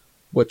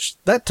 Which,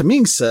 that to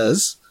me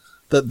says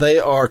that they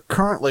are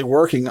currently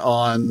working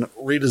on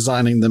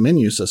redesigning the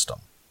menu system.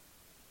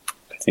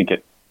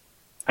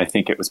 I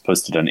think it was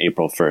posted on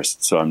April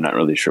 1st, so I'm not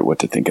really sure what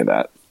to think of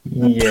that.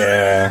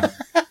 Yeah.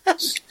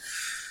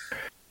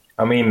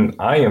 I mean,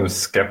 I am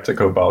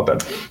skeptical about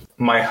that.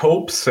 my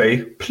hopes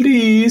say,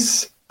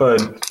 please.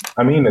 But,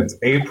 I mean, it's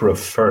April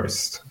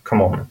 1st.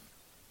 Come on.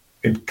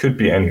 It could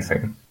be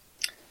anything.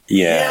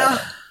 Yeah.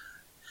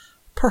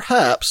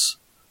 Perhaps.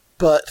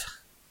 But,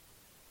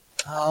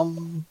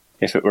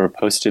 if it were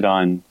posted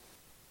on,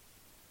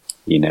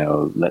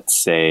 let's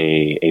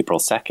say April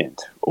 2nd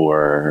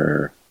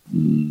or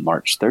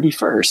March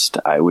 31st,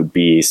 I would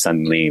be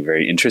suddenly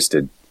very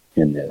interested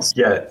in this.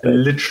 Yeah,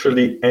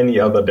 literally any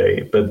other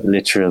day. But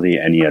literally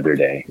any other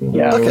day.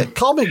 Yeah. okay,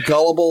 call me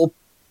gullible,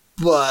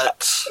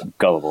 but...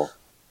 Gullible.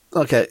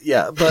 Okay,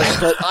 yeah,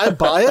 but I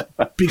buy it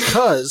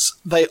because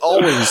they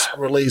always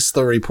release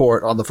the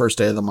report on the first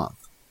day of the month.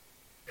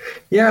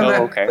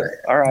 Yeah, okay.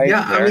 All right.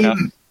 Yeah, fair enough.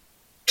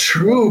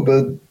 True,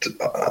 but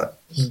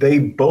they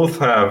both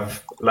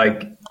have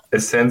like a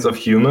sense of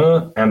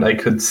humor, and I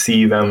could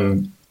see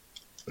them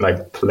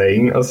like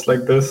playing us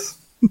like this.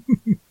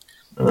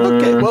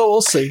 Okay, well,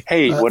 we'll see.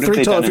 Hey, what have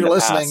they done in the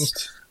listening.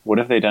 past? What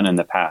have they done in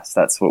the past?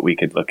 That's what we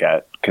could look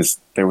at, because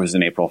there was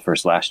an April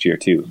 1st last year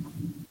too.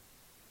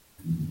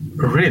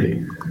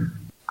 Really?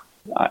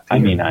 I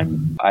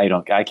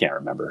can't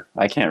remember.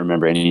 I can't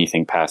remember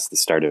anything past the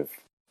start of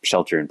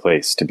Shelter in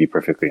Place, to be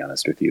perfectly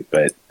honest with you.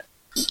 But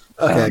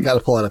okay, I got to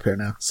pull it up here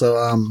now. So,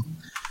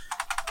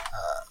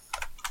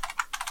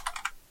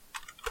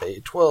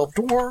 a 12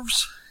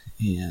 dwarves,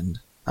 and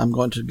I'm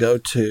going to go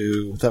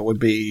to that would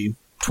be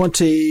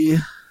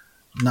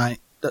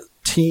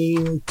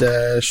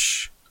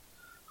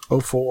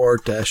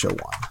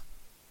 2019-04-01.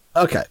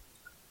 Okay,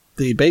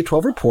 the Bay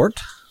 12 report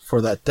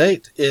for that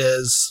date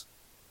is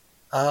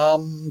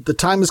the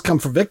time has come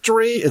for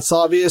victory. It's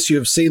obvious you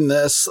have seen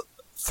this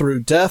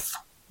through death.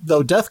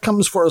 Though death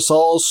comes for us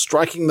all,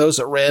 striking those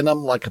at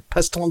random like a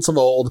pestilence of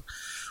old,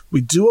 we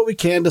do what we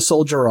can to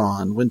soldier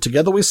on. When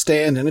together we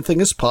stand,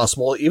 anything is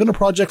possible, even a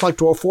project like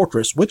Dwarf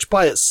Fortress, which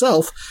by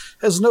itself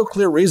has no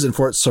clear reason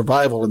for its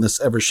survival in this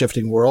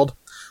ever-shifting world.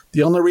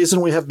 The only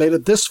reason we have made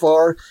it this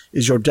far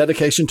is your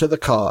dedication to the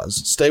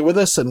cause. Stay with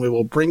us, and we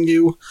will bring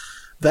you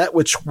that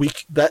which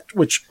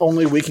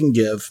only we can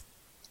give.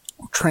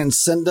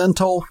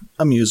 Transcendental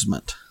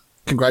amusement.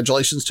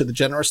 Congratulations to the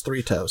generous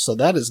Three-Toe. So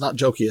that is not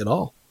jokey at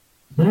all.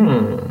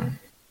 So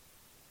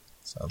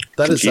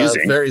that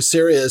Confusing. is very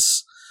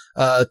serious.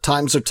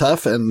 Times are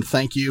tough, and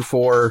thank you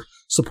for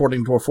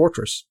supporting Dwarf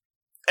Fortress.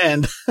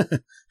 And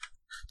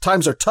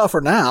times are tougher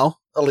now,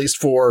 at least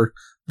for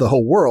the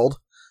whole world,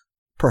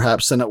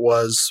 perhaps than it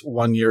was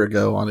 1 year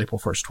ago on April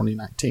 1st,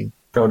 2019.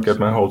 Don't get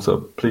my hopes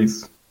up,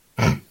 please.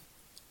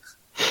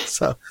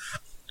 So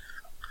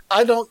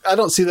I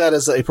don't see that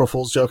as an April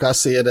Fool's joke. I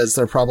see it as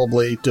they're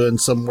probably doing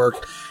some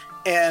work.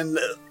 And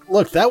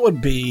look, that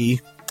would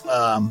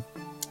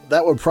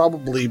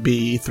probably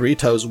be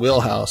Three-Toe's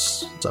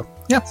wheelhouse. So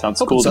yeah,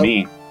 sounds cool to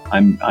me.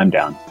 I'm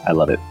down. I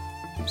love it.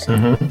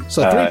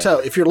 So Three-Toe,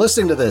 if you're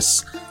listening to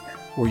this,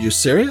 were you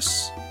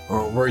serious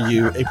or were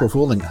you April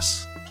Fooling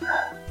us?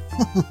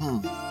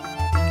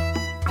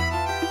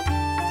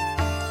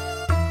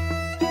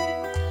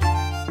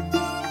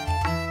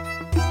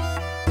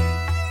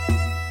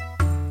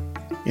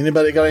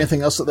 Anybody got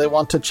anything else that they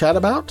want to chat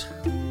about?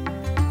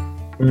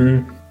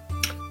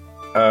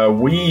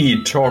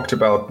 We talked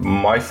about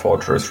My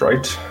Fortress,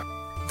 right?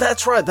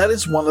 That's right. That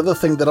is one of the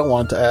things that I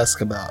wanted to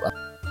ask about.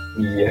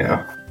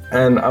 Yeah.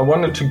 And I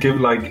wanted to give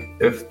like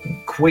a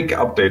quick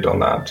update on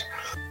that.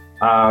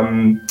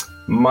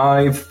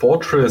 My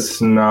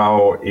Fortress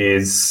now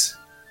is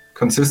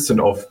consistent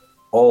of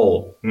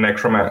all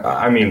necromancers.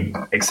 I mean,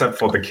 except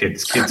for the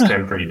kids. Kids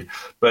can't read.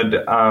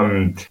 But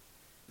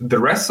the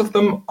rest of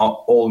them are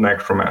all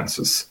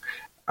necromancers.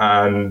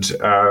 And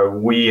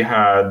we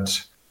had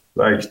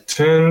like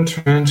 10,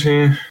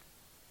 20,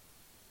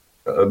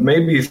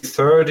 maybe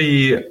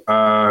 30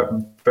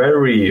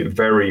 very,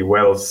 very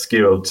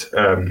well-skilled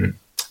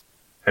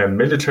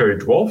military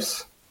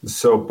dwarves.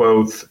 So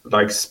both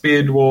like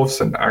spear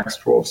dwarves and axe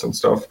dwarves and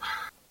stuff.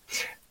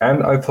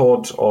 And I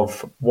thought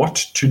of what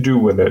to do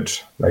with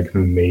it. Like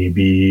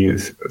maybe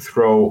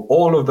throw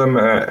all of them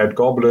at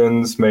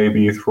goblins,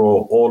 maybe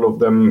throw all of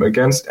them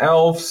against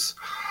elves,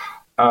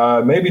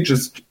 maybe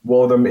just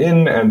wall them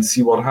in and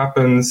see what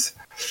happens.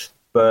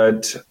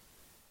 But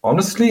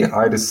honestly,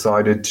 I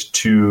decided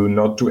to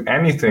not do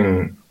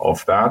anything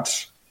of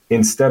that.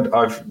 Instead,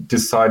 I've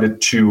decided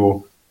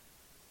to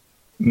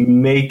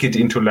make it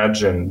into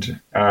legend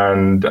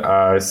and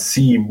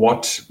see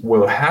what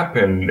will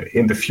happen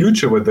in the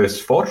future with this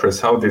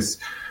fortress, how these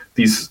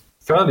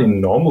fairly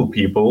normal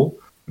people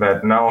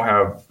that now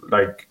have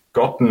like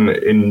gotten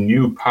a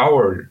new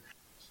power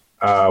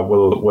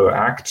will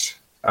act.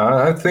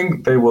 I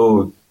think they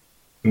will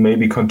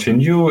maybe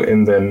continue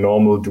in their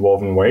normal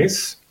dwarven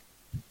ways.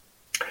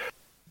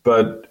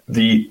 But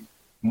the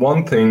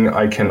one thing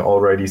I can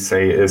already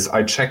say is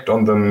I checked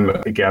on them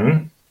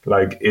again.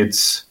 Like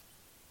it's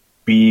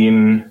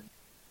been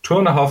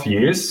 2.5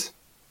 years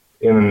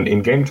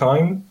in game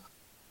time.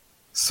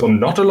 So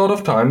not a lot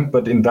of time,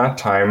 but in that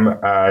time,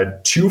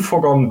 2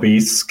 Forgotten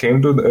Beasts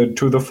came to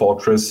the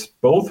fortress.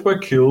 Both were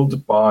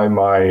killed by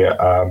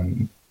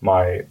my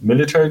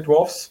military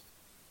dwarfs.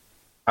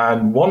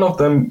 and one of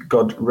them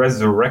got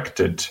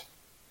resurrected.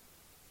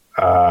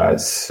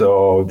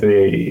 So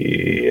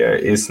there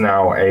is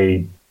now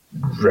a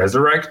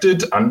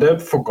resurrected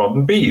undead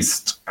forgotten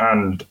beast,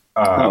 and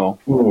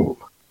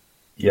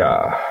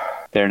yeah,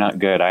 they're not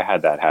good. I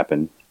had that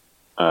happen.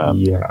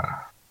 Yeah,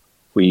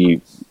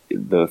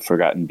 the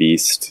forgotten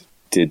beast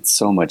did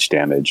so much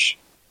damage.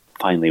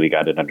 Finally, we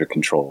got it under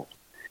control,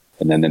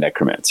 and then the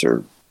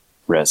necromancer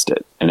rezzed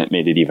it, and it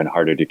made it even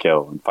harder to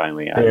kill. And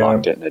finally, I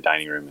locked it in the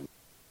dining room and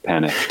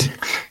panicked.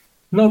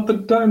 Not the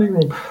dining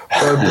room,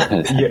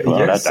 but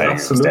yes,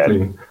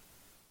 absolutely.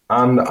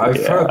 And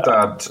I've heard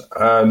that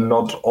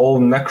not all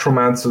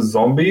necromancer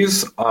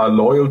zombies are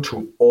loyal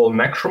to all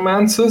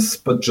necromancers,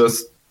 but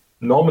just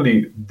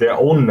normally their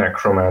own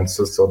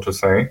necromancers, so to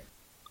say.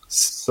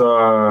 So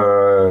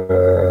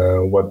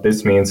what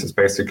this means is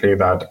basically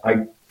that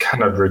I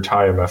cannot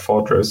unretire my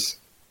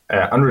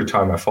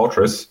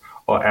fortress,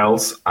 or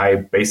else I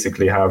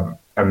basically have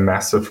a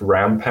massive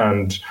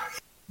rampant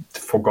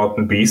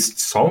forgotten beast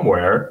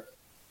somewhere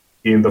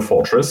in the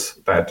fortress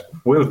that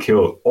will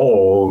kill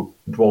all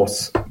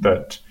dwarves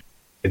that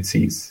it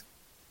sees,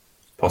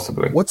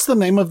 possibly. What's the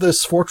name of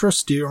this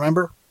fortress? Do you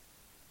remember?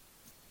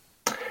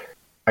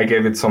 I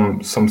gave it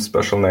some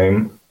special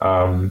name.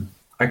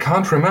 I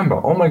can't remember.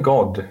 Oh my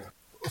god!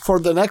 For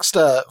the next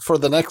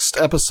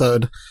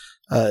episode,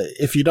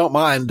 if you don't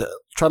mind,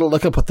 try to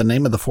look up what the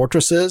name of the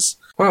fortress is.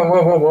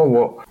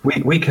 Whoa.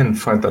 We can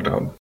find that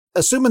out.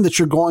 Assuming that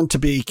you're going to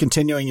be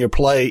continuing your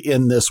play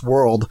in this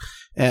world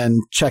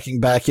and checking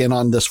back in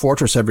on this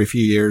fortress every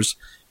few years,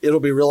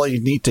 it'll be really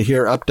neat to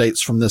hear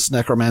updates from this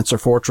Necromancer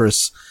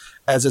fortress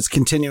as it's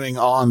continuing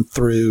on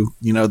through,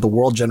 the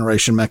world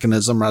generation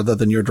mechanism rather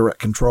than your direct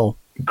control.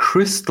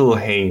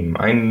 Crystalheim.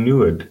 I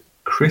knew it.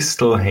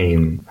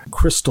 Crystalheim.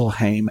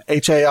 Crystalheim.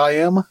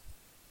 Haim?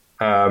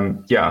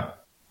 Yeah.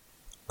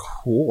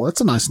 Cool.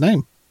 That's a nice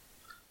name.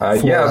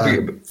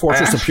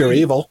 Fortress of Pure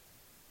Evil.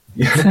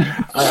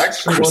 Yeah, I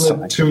actually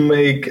wanted to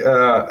make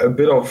a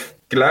bit of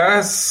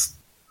glass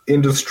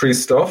industry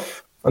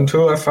stuff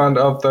until I found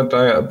out that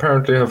I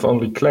apparently have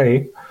only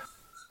clay.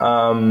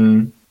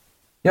 So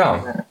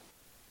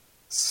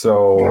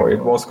it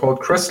was called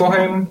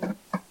Crystalheim,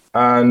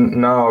 and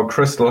now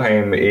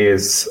Crystalheim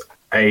is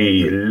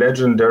a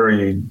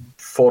legendary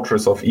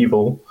fortress of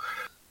evil.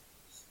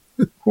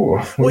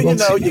 Well,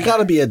 you got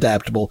to be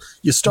adaptable.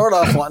 You start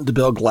off wanting to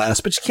build glass,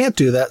 but you can't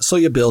do that, so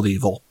you build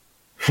evil.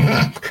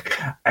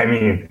 I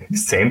mean,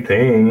 same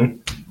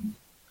thing.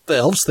 The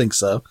elves think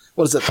so.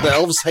 What is it? The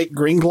elves hate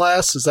green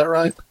glass? Is that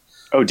right?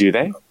 Oh, do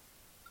they?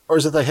 Or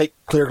is it they hate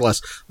clear glass?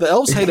 The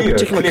elves hate a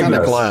particular kind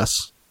of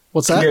glass.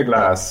 What's that? Clear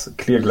glass.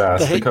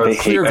 They hate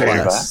clear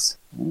glass.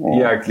 Oh,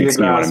 yeah, clear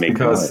glass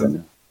because...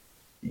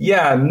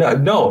 Yeah,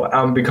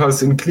 no,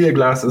 because in clear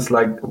glass is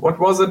like, what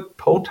was it,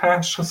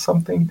 potash or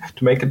something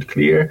to make it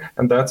clear,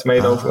 and that's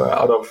made out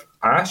of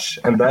ash,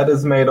 and that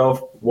is made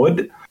of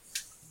wood.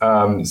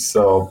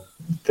 So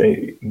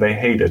they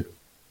hate it.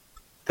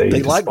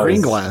 They like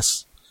green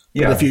glass,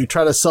 but if you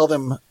try to sell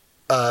them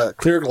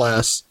clear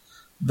glass,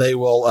 they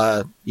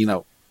will,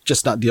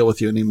 just not deal with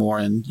you anymore,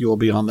 and you will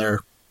be on their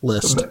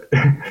list.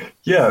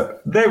 Yeah,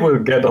 they will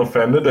get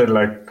offended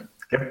and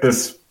get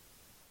this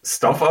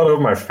stuff out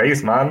of my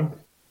face, man.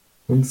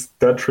 It's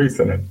that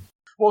treason it.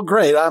 Well,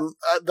 great.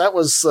 That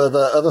was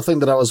the other thing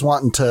that I was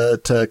wanting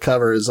to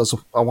cover is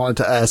I wanted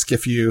to ask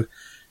if you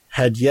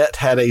had yet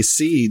had a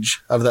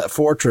siege of that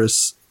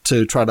fortress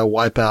to try to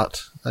wipe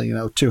out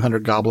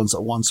 200 goblins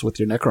at once with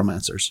your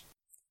necromancers.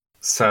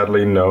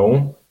 Sadly,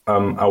 no.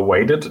 I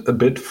waited a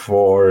bit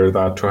for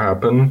that to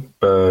happen,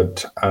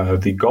 but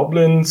the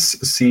goblins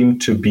seem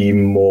to be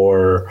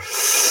more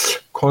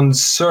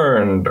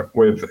concerned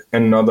with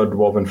another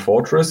dwarven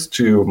fortress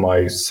to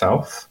my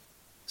south.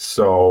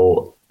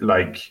 So,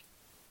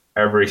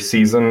 every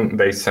season,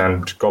 they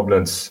send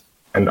goblins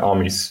and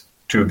armies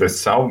to the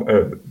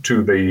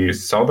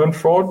southern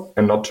fort,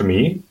 and not to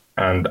me.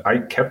 And I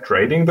kept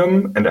raiding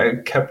them, and I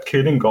kept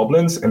killing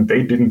goblins, and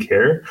they didn't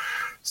care.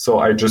 So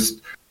I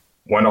just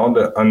went on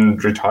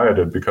and retired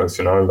it because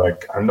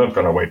I'm not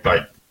gonna wait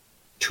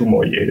 2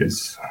 more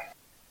years.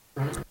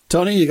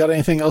 Tony, you got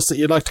anything else that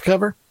you'd like to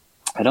cover?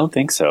 I don't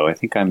think so. I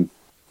think I'm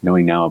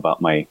knowing now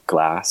about my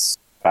glass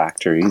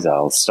factories.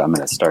 I'm going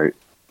to start.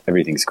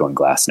 Everything's going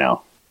glass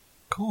now.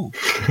 Cool.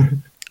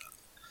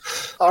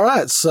 All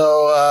right.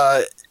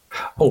 So,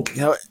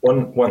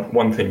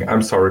 one thing.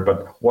 I'm sorry,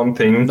 but one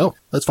thing. No,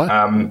 that's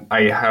fine.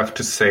 I have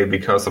to say,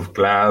 because of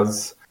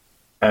glass,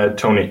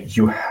 Tony,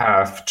 you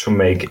have to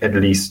make at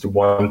least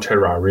 1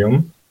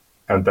 terrarium,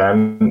 and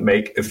then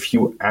make a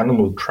few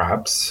animal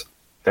traps.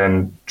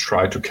 Then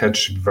try to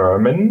catch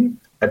vermin.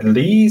 At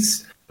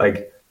least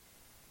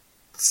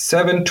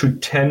 7 to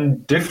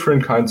 10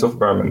 different kinds of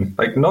vermin.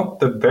 Not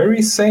the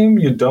very same.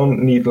 You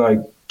don't need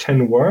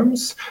 10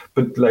 worms,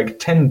 but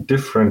 10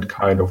 different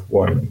kind of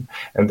vermin.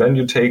 And then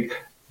you take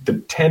the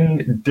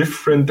 10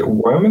 different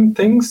vermin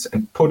things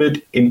and put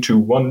it into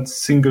one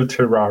single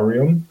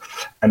terrarium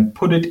and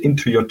put it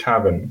into your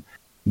tavern.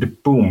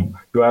 And boom,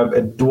 you have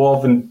a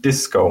dwarven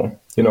disco.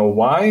 You know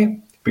why?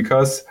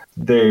 because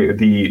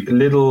the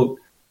little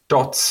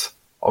dots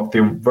of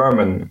the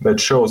vermin that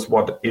shows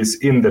what is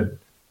in the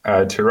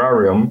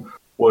terrarium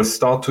will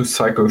start to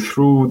cycle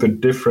through the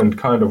different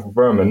kind of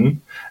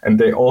vermin, and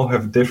they all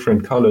have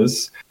different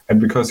colors. And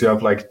because you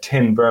have like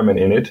 10 vermin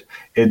in it,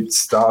 it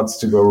starts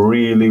to go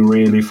really,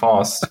 really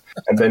fast.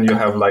 And then you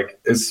have like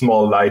a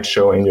small light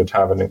show in your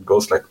tavern. It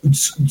goes like...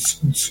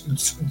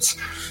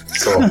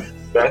 So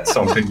that's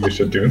something you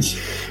should do.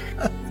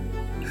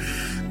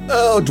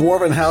 Oh,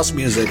 Dwarven house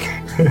music.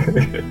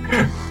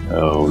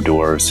 Oh,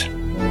 dwarves.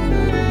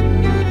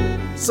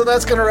 So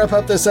that's going to wrap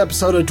up this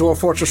episode of Dwarf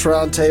Fortress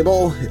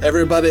Roundtable.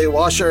 Everybody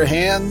wash your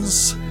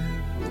hands,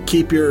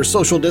 keep your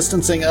social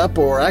distancing up,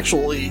 or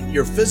actually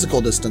your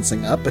physical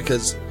distancing up,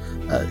 because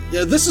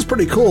this is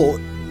pretty cool.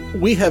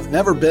 We have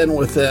never been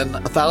within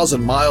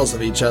 1,000 miles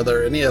of each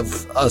other, any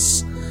of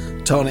us,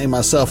 Tony,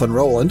 myself, and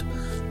Roland,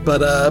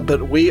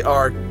 but we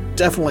are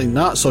definitely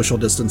not social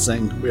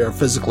distancing. We are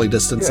physically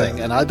distancing,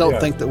 and I don't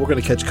think that we're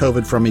going to catch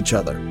COVID from each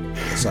other.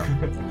 So,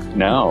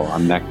 no,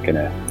 I'm not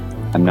gonna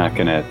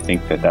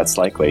think that that's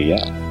likely.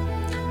 Yeah.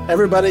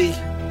 Everybody,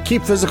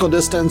 keep physical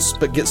distance,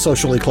 but get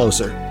socially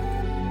closer.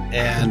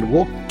 And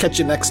we'll catch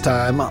you next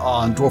time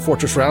on Dwarf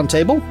Fortress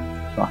Roundtable.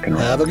 Rock and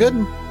roll. Have a good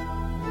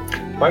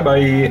one.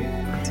 Bye-bye.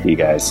 See you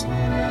guys.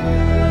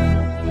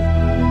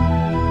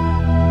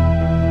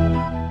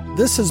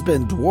 This has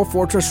been Dwarf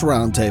Fortress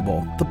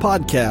Roundtable, the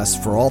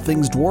podcast for all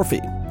things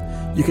dwarfy.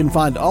 You can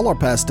find all our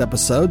past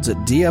episodes at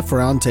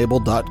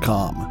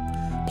dfroundtable.com.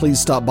 Please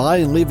stop by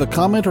and leave a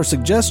comment or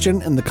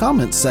suggestion in the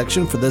comments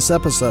section for this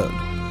episode.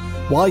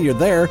 While you're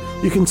there,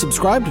 you can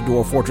subscribe to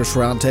Dwarf Fortress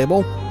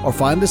Roundtable or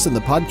find us in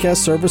the podcast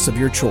service of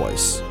your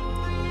choice.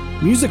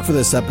 Music for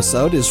this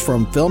episode is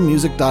from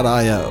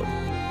filmmusic.io.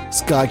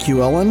 Sky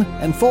Q Ellen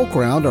and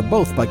Folkround are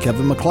both by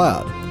Kevin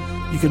MacLeod.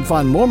 You can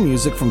find more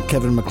music from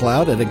Kevin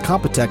MacLeod at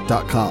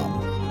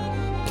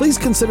incompetech.com. Please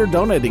consider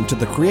donating to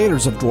the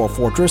creators of Dwarf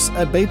Fortress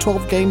at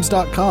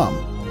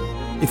bay12games.com.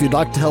 If you'd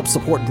like to help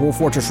support Dwarf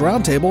Fortress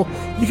Roundtable,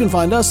 you can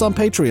find us on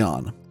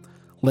Patreon.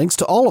 Links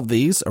to all of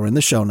these are in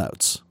the show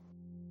notes.